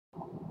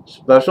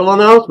Special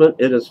announcement,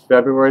 it is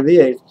February the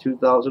 8th,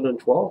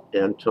 2012,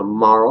 and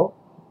tomorrow,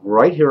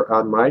 right here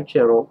on my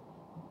channel,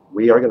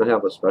 we are going to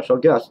have a special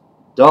guest.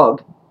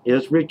 Doug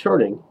is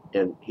returning,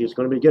 and he's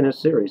going to begin his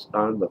series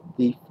on The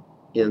Thief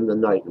in the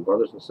Night. And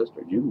brothers and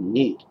sisters, you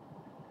need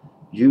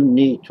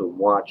to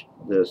watch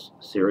this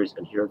series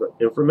and hear the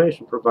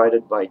information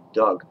provided by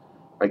Doug.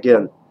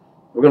 Again,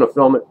 we're going to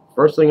film it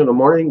first thing in the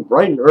morning,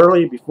 bright and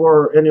early,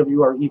 before any of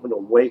you are even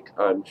awake,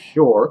 I'm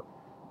sure.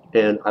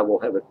 And I will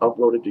have it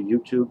uploaded to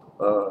YouTube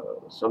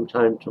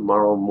sometime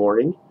tomorrow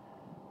morning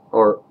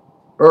or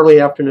early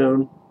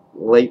afternoon,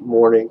 late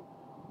morning.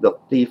 The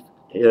Thief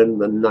in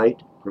the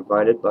Night,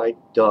 provided by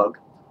Doug.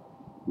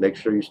 Make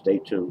sure you stay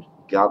tuned.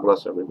 God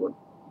bless everyone.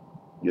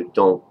 You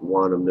don't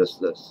want to miss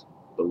this.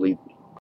 Believe me.